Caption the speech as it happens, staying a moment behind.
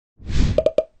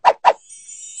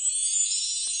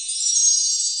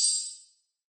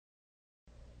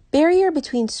barrier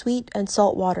between sweet and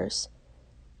salt waters.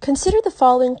 Consider the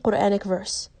following Quranic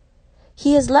verse.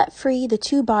 He has let free the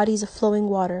two bodies of flowing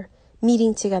water,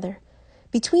 meeting together.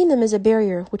 Between them is a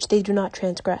barrier which they do not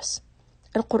transgress.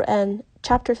 Al-Quran,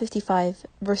 chapter 55,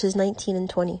 verses 19 and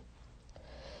 20.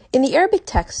 In the Arabic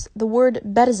text, the word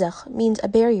barzakh means a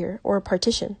barrier or a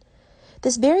partition.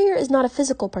 This barrier is not a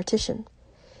physical partition.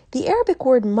 The Arabic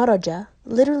word maraja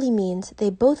literally means they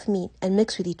both meet and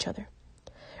mix with each other.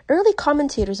 Early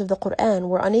commentators of the Quran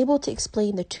were unable to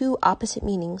explain the two opposite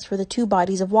meanings for the two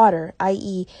bodies of water,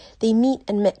 i.e., they meet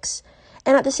and mix,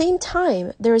 and at the same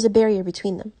time there is a barrier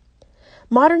between them.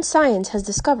 Modern science has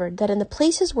discovered that in the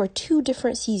places where two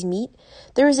different seas meet,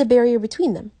 there is a barrier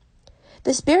between them.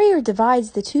 This barrier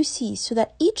divides the two seas so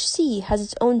that each sea has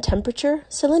its own temperature,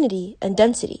 salinity, and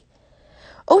density.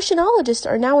 Oceanologists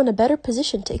are now in a better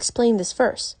position to explain this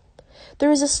verse.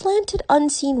 There is a slanted,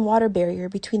 unseen water barrier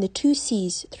between the two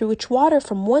seas through which water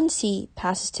from one sea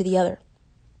passes to the other.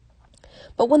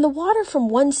 But when the water from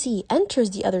one sea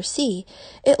enters the other sea,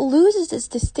 it loses its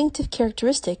distinctive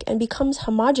characteristic and becomes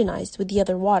homogenized with the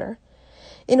other water.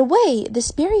 In a way,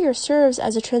 this barrier serves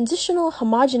as a transitional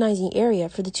homogenizing area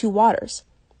for the two waters.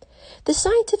 The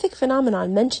scientific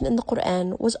phenomenon mentioned in the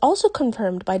Quran was also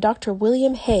confirmed by Dr.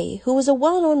 William Hay, who was a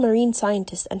well-known marine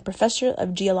scientist and professor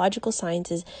of geological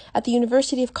sciences at the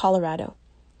University of Colorado.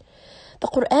 The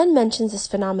Quran mentions this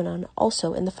phenomenon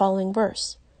also in the following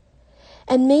verse.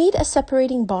 And made a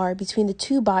separating bar between the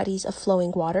two bodies of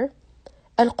flowing water.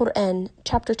 Al-Quran,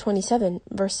 chapter 27,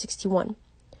 verse 61.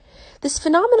 This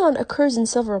phenomenon occurs in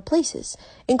several places,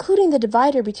 including the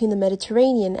divider between the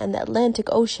Mediterranean and the Atlantic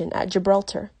Ocean at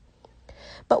Gibraltar.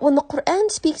 But when the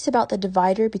Quran speaks about the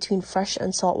divider between fresh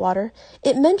and salt water,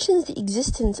 it mentions the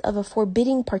existence of a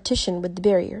forbidding partition with the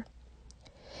barrier.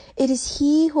 It is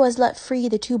He who has let free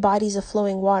the two bodies of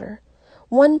flowing water,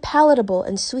 one palatable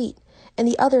and sweet, and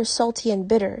the other salty and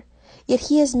bitter, yet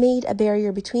He has made a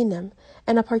barrier between them,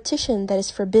 and a partition that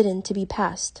is forbidden to be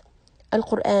passed.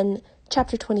 Al-Quran,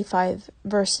 chapter 25,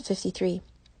 verse 53.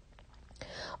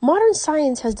 Modern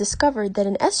science has discovered that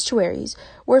in estuaries,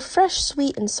 where fresh,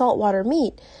 sweet, and salt water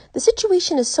meet, the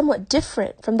situation is somewhat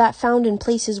different from that found in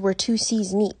places where two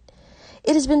seas meet.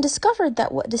 It has been discovered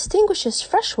that what distinguishes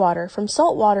freshwater from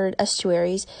saltwater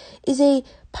estuaries is a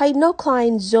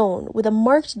pynocline zone with a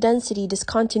marked density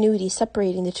discontinuity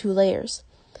separating the two layers.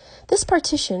 This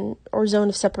partition, or zone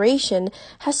of separation,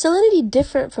 has salinity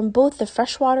different from both the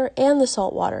freshwater and the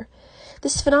saltwater.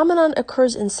 This phenomenon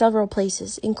occurs in several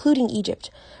places, including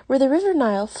Egypt, where the river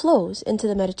Nile flows into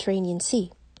the Mediterranean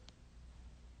Sea.